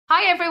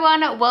Hi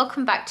everyone,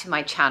 welcome back to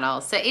my channel.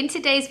 So in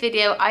today's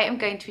video, I am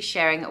going to be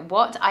sharing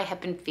what I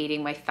have been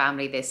feeding my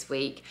family this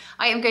week.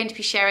 I am going to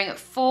be sharing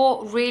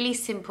 4 really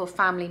simple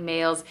family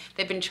meals.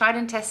 They've been tried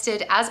and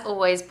tested as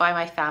always by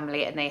my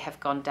family and they have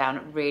gone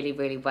down really,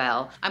 really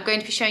well. I'm going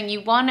to be showing you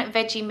 1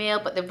 veggie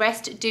meal, but the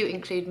rest do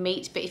include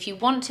meat. But if you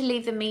want to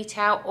leave the meat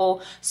out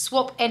or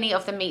swap any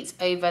of the meats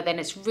over, then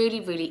it's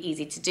really, really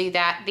easy to do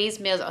that. These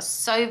meals are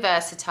so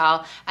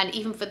versatile, and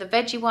even for the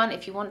veggie one,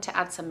 if you want to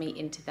add some meat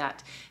into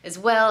that as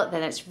well,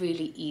 then it's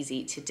really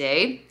easy to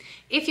do.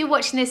 If you're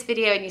watching this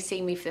video and you're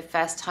seeing me for the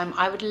first time,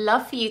 I would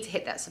love for you to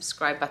hit that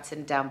subscribe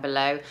button down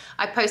below.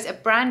 I post a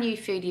brand new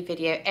foodie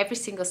video every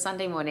single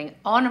Sunday morning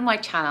on my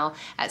channel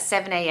at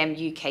 7 AM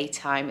UK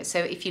time. So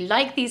if you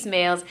like these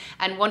meals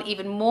and want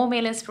even more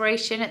meal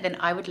inspiration, then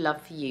I would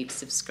love for you to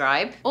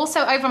subscribe. Also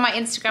over on my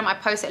Instagram, I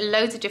post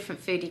loads of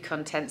different foodie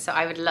content, so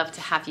I would love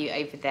to have you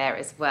over there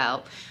as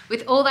well.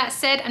 With all that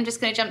said, I'm just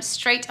going to jump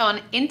straight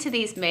on into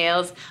these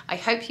meals. I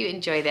hope you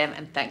enjoy them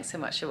and thanks so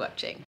much for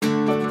watching.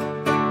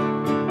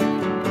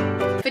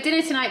 For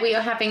dinner tonight, we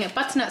are having a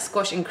butternut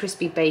squash and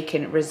crispy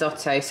bacon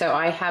risotto. So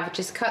I have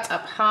just cut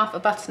up half a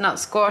butternut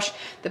squash.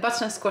 The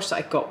butternut squash that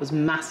I got was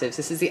massive. So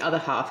this is the other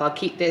half. I'll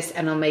keep this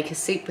and I'll make a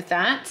soup with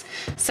that.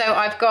 So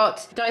I've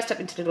got diced up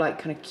into little like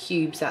kind of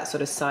cubes, that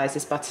sort of size,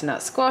 this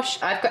butternut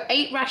squash. I've got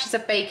 8 rashers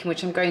of bacon,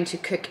 which I'm going to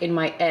cook in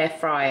my air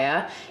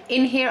fryer.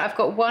 In here, I've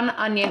got 1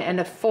 onion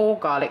and 4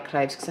 garlic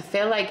cloves, because I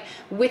feel like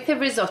with the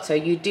risotto,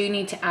 you do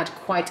need to add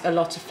quite a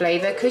lot of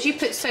flavor. Because you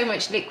put so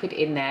much liquid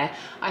in there,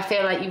 I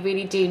feel like you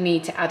really do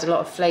need to add a lot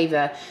of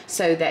flavor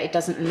so that it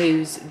doesn't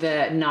lose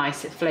the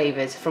nice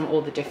flavors from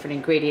all the different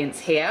ingredients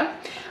here.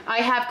 I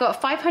have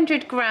got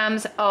 500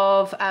 grams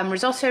of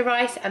risotto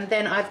rice, and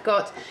then I've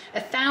got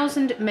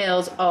 1,000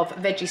 mils of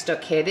veggie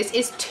stock here. This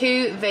is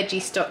 2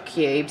 veggie stock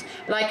cubes.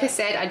 Like I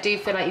said, I do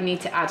feel like you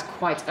need to add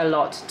quite a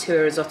lot to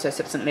a risotto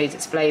so it doesn't lose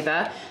its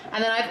flavor.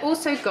 And then I've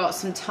also got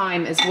some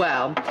thyme as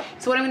well.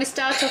 So what I'm going to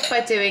start off by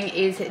doing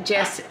is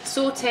just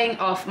sauteing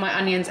off my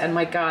onions and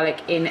my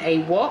garlic in a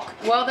wok.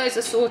 While those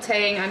are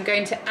sauteing, I'm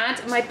going to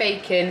add my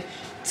bacon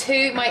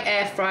to my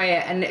air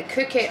fryer and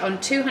cook it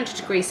on 200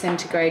 degrees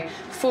centigrade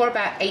for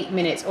about 8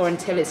 minutes, or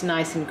until it's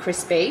nice and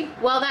crispy.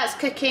 While that's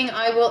cooking,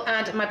 I will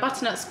add my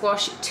butternut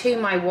squash to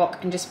my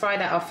wok and just fry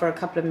that off for a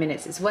couple of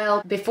minutes as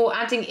well before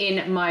adding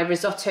in my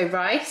risotto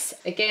rice.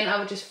 Again, I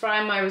will just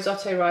fry my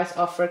risotto rice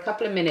off for a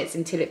couple of minutes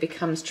until it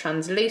becomes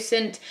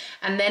translucent,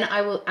 and then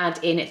I will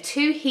add in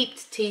 2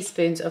 heaped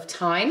teaspoons of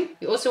thyme.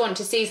 You also want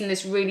to season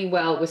this really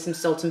well with some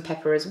salt and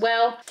pepper as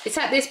well. It's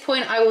at this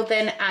point I will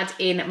then add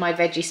in my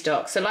veggie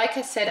stock. So like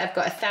I said, I've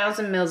got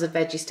 1,000 mils of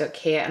veggie stock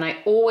here, and I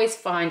always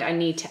find I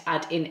need to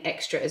add in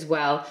extra as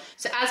well.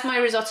 So as my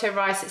risotto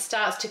rice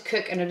starts to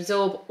cook and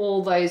absorb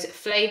all those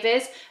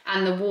flavors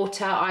and the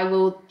water, I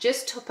will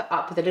just top it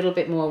up with a little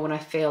bit more when I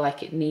feel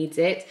like it needs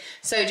it.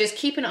 So just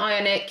keep an eye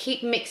on it,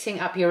 keep mixing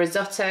up your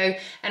risotto,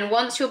 and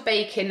once your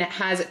bacon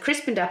has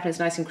crispened up and is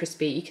nice and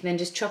crispy, you can then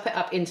just chop it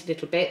up into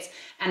little bits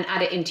and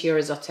add it into your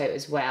risotto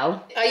as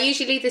well. I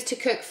usually leave this to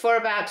cook for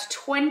about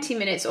 20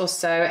 minutes or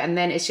so, and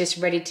then it's just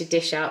ready to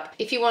dish up.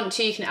 If you want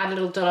to, you can add a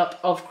little dollop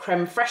of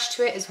creme fraiche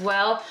to it as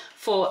well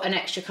for an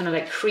extra kind of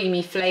like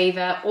creamy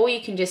flavor, or you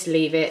can just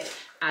leave it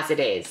as it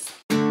is.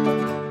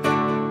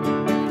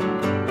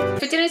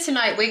 For dinner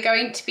tonight, we're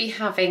going to be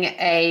having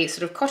a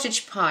sort of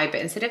cottage pie, but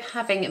instead of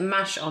having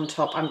mash on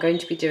top, I'm going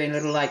to be doing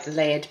little like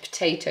layered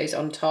potatoes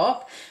on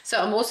top.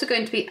 So I'm also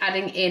going to be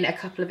adding in a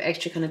couple of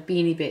extra kind of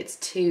beanie bits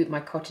to my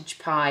cottage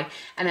pie,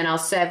 and then I'll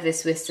serve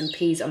this with some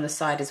peas on the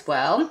side as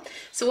well.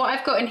 So what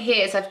I've got in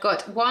here is I've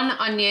got 1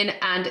 onion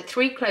and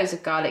 3 cloves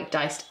of garlic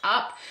diced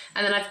up,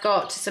 and then I've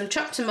got some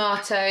chopped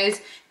tomatoes,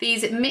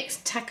 these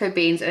mixed taco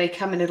beans, and they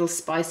come in a little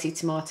spicy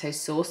tomato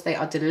sauce. They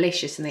are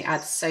delicious and they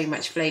add so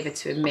much flavour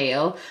to a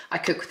meal. I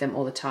cook with them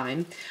all the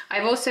time.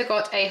 I've also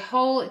got a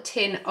whole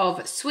tin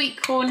of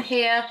sweet corn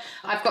here.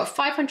 I've got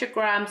 500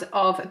 grams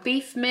of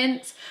beef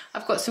mince.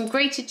 I've got some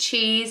grated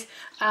cheese,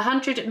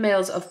 100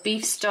 mils of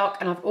beef stock,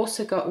 and I've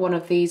also got one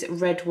of these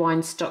red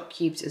wine stock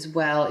cubes as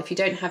well. If you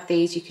don't have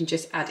these, you can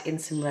just add in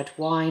some red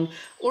wine,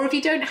 or if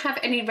you don't have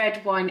any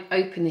red wine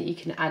open that you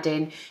can add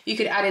in, you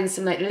could add in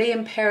some like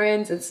Liam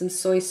Perrins and some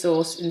soy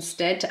sauce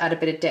instead to add a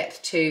bit of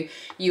depth to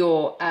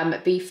your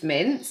beef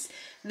mince.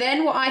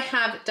 Then what I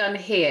have done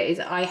here is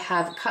I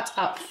have cut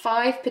up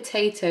 5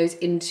 potatoes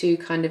into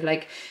kind of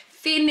like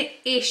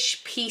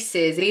thin-ish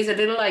pieces. These are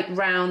little like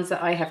rounds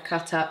that I have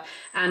cut up,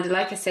 and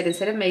like I said,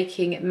 instead of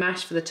making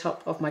mash for the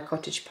top of my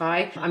cottage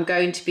pie, I'm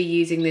going to be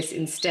using this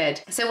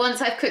instead. So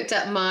once I've cooked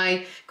up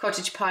my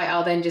cottage pie,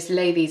 I'll then just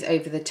lay these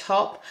over the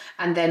top,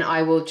 and then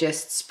I will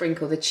just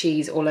sprinkle the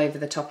cheese all over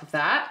the top of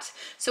that.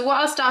 So what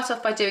I'll start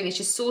off by doing is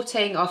just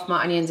sauteing off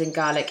my onions and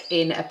garlic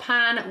in a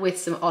pan with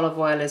some olive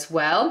oil as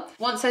well.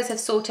 Once those have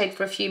sauteed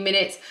for a few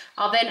minutes,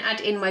 I'll then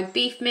add in my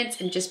beef mince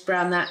and just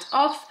brown that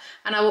off.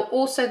 And I will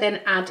also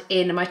then add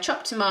in my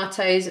chopped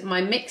tomatoes,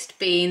 my mixed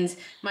beans,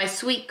 my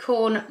sweet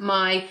corn,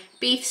 my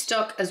beef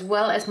stock, as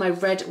well as my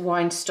red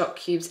wine stock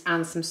cubes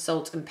and some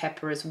salt and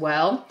pepper as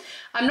well.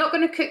 I'm not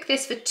going to cook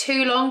this for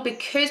too long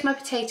because my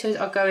potatoes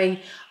are going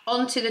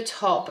onto the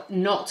top,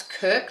 not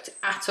cooked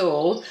at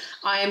all.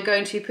 I am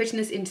going to be putting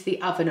this into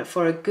the oven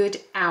for a good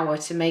hour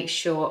to make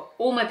sure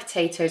all my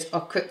potatoes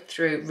are cooked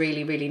through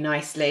really, really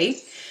nicely.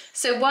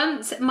 So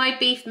once my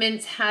beef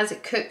mince has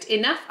cooked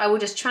enough, I will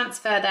just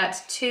transfer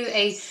that to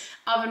a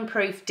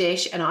oven-proof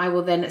dish, and I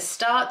will then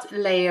start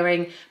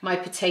layering my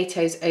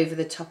potatoes over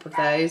the top of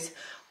those.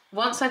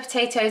 Once my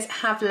potatoes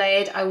have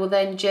layered, I will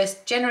then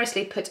just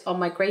generously put on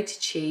my grated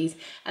cheese,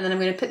 and then I'm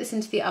going to put this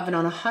into the oven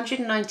on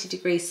 190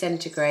 degrees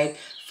centigrade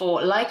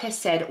for, like I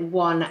said,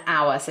 1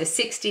 hour, so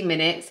 60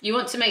 minutes. You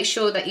want to make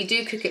sure that you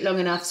do cook it long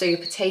enough so your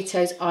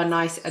potatoes are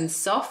nice and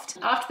soft.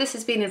 After this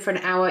has been in for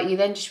an hour, you're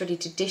then just ready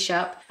to dish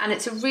up, and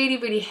it's a really,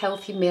 really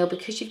healthy meal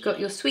because you've got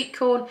your sweet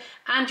corn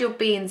and your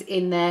beans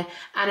in there,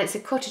 and it's a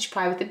cottage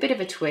pie with a bit of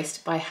a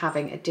twist by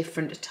having a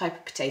different type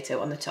of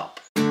potato on the top.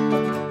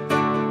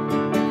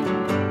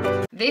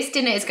 This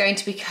dinner is going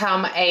to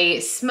become a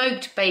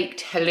smoked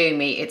baked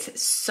halloumi. It's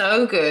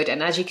so good,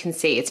 and as you can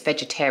see, it's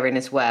vegetarian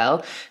as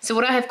well. So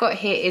what I have got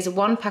here is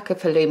 1 pack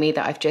of halloumi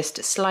that I've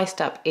just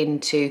sliced up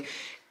into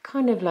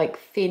kind of like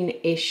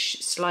thin-ish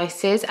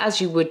slices,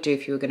 as you would do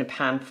if you were going to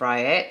pan fry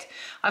it.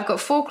 I've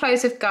got 4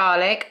 cloves of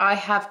garlic. I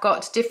have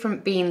got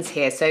different beans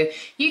here, so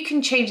you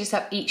can change this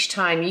up each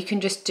time. You can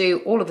just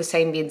do all of the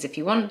same beans if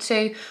you want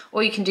to,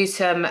 or you can do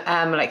some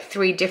like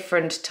 3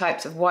 different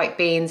types of white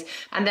beans.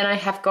 And then I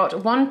have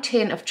got 1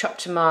 tin of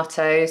chopped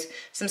tomatoes,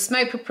 some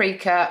smoked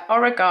paprika,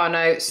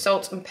 oregano,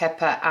 salt and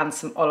pepper, and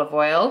some olive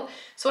oil.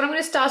 So what I'm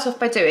going to start off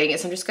by doing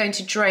is I'm just going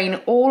to drain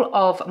all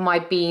of my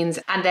beans,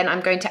 and then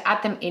I'm going to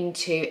add them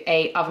into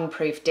a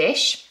oven-proof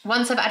dish.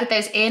 Once I've added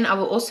those in, I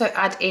will also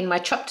add in my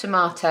chopped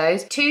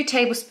tomatoes, 2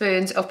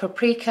 tablespoons of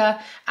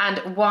paprika,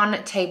 and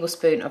 1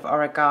 tablespoon of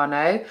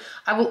oregano.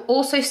 I will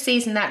also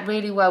season that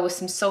really well with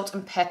some salt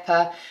and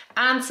pepper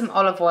and some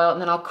olive oil,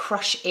 and then I'll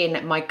crush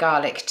in my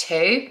garlic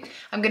too.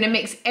 I'm going to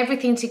mix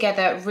everything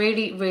together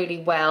really, really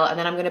well, and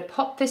then I'm going to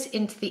pop this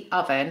into the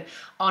oven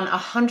on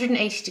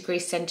 180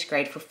 degrees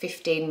centigrade for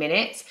 15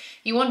 minutes.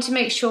 You want to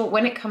make sure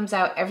when it comes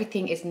out,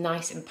 everything is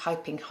nice and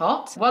piping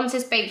hot. Once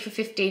it's baked for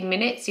 15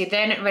 minutes, you're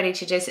then ready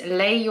to just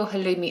lay your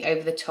halloumi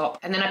over the top.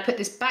 And then I put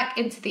this back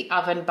into the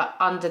oven, but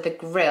under the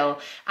grill.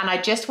 And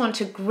I just want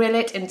to grill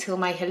it until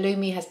my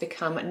halloumi has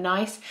become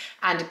nice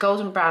and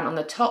golden brown on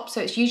the top.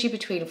 So it's usually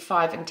between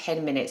 5 and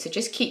 10 minutes. So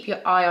just keep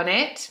your eye on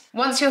it.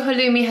 Once your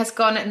halloumi has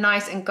gone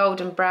nice and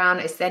golden brown,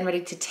 it's then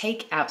ready to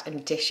take out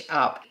and dish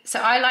up. So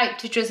I like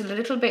to drizzle a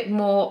little bit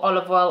more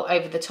olive oil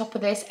over the top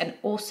of this, and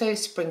also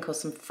sprinkle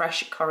some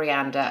fresh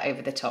coriander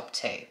over the top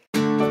too.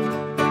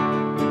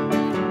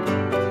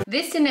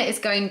 This dinner is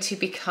going to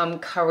become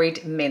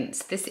curried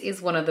mince. This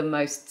is one of the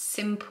most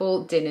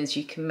simple dinners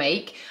you can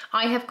make.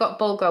 I have got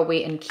bulgur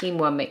wheat and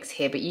quinoa mix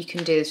here, but you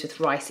can do this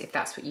with rice if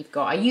that's what you've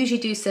got. I usually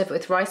do serve it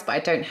with rice, but I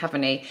don't have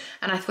any,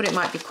 and I thought it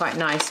might be quite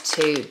nice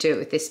to do it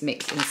with this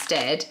mix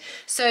instead.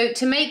 So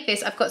to make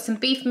this, I've got some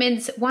beef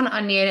mince, 1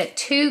 onion,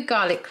 2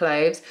 garlic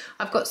cloves,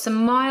 I've got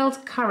some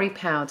mild curry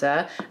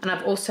powder, and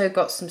I've also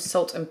got some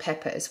salt and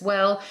pepper as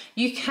well.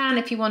 You can,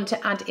 if you want,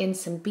 to add in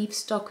some beef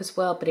stock as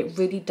well, but it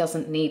really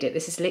doesn't need it.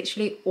 This is literally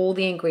all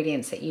the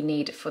ingredients that you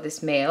need for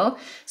this meal.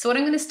 So what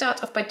I'm going to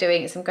start off by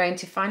doing is I'm going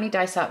to finely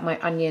dice up my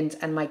onions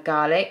and my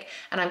garlic,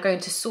 and I'm going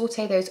to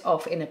saute those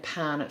off in a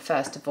pan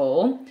first of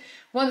all.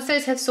 Once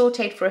those have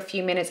sauteed for a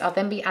few minutes, I'll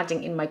then be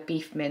adding in my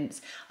beef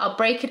mince. I'll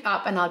break it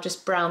up and I'll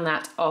just brown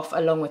that off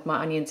along with my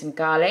onions and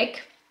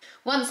garlic.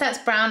 Once that's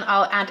brown,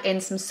 I'll add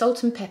in some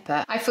salt and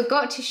pepper. I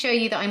forgot to show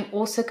you that I'm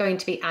also going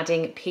to be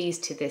adding peas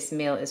to this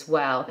meal as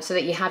well, so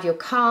that you have your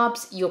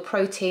carbs, your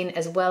protein,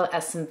 as well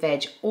as some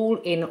veg all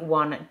in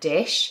one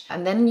dish.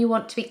 And then you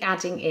want to be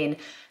adding in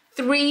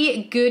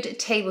 3 good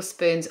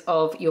tablespoons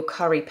of your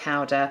curry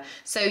powder.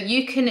 So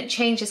you can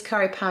change this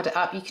curry powder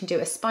up. You can do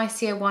a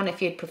spicier one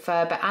if you'd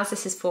prefer, but as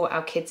this is for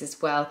our kids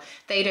as well,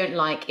 they don't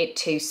like it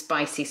too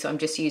spicy, so I'm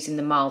just using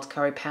the mild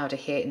curry powder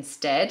here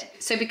instead.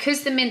 So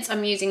because the mince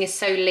I'm using is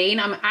so lean,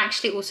 I'm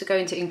actually also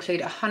going to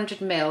include 100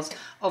 mils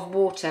of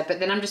water, but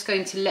then I'm just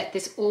going to let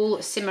this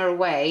all simmer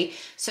away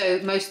so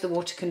most of the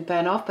water can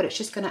burn off, but it's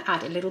just going to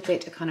add a little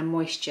bit of kind of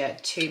moisture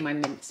to my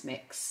mince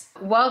mix.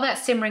 While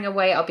that's simmering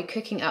away, I'll be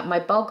cooking up my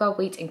bulgur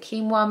wheat and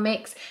quinoa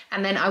mix,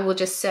 and then I will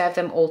just serve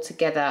them all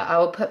together. I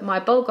will put my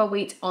bulgur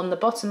wheat on the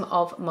bottom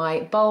of my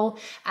bowl,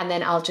 and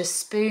then I'll just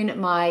spoon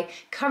my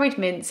curried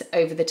mince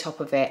over the top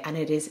of it, and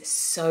it is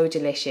so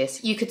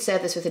delicious. You could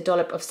serve this with a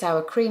dollop of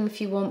sour cream if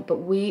you want, but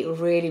we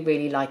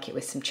really like it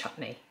with some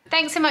chutney.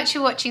 Thanks so much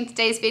for watching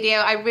today's video.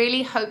 I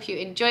really hope you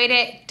enjoyed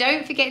it.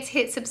 Don't forget to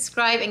hit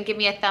subscribe and give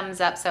me a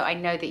thumbs up so I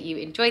know that you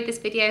enjoyed this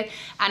video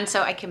and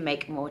so I can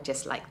make more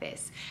just like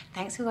this.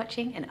 Thanks for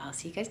watching, and I'll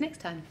see you guys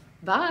next time.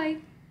 Bye.